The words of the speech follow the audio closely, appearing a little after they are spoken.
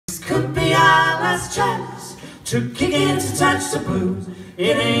could be our last chance to kick it, to touch the blues.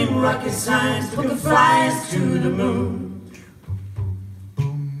 It ain't rocket science, we can fly us to the moon.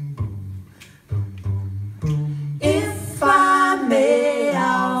 If I may,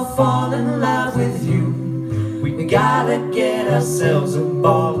 I'll fall in love with you. We gotta get ourselves a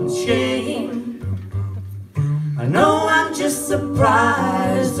ball and chain. I know I'm just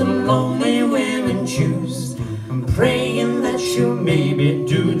surprised the lonely women choose. I'm praying that you'll maybe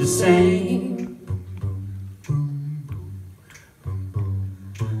do the same.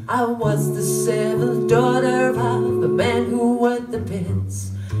 I was the seventh daughter of the man who worked the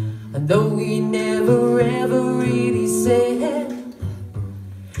pits, and though he never ever really said,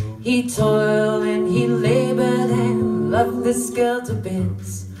 he toiled and he labored and loved this girl to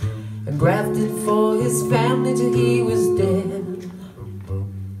bits, and grafted for his family till he was dead.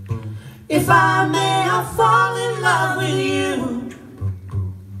 If I may, I'll fall in love with you.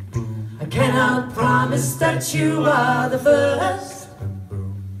 I cannot promise that you are the first.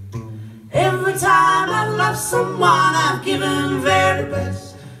 Every time I've loved someone, I've given very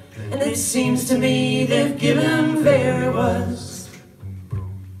best, and it seems to me they've given very worst.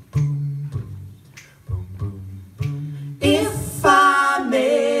 If I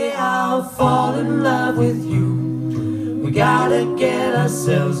may, I'll fall in love with you. We gotta get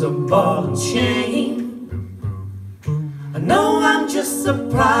ourselves a ball and chain. I know I'm just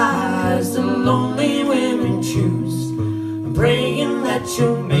surprised the lonely women choose. I'm praying that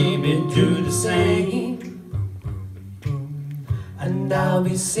you'll maybe do the same. And I'll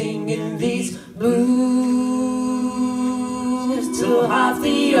be singing these blues till half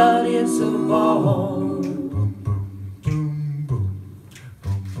the audience will fall,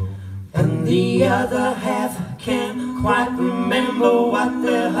 and the other half can't quite remember what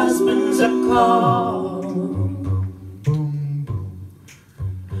their husbands are called.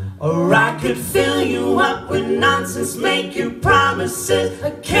 Or I could fill you up with nonsense, make you promises I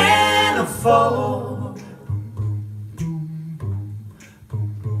can't afford.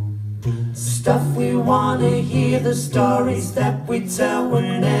 Stuff we wanna hear, the stories that we tell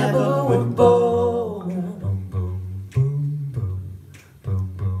whenever we're bored.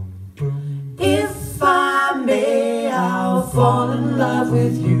 If I may, I'll fall in love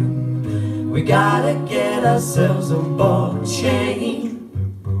with you. We gotta get ourselves a ball and chain.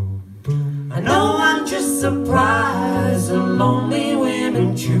 I know I'm just surprised the lonely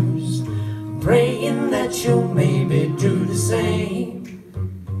women choose. I'm praying that you'll maybe do the same.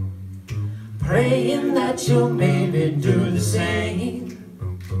 Praying that you'll maybe do the same.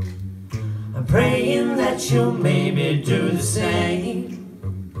 I'm praying that you'll maybe do the same.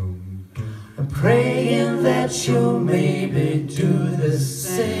 I'm praying that you'll maybe do the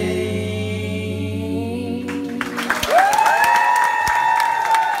same.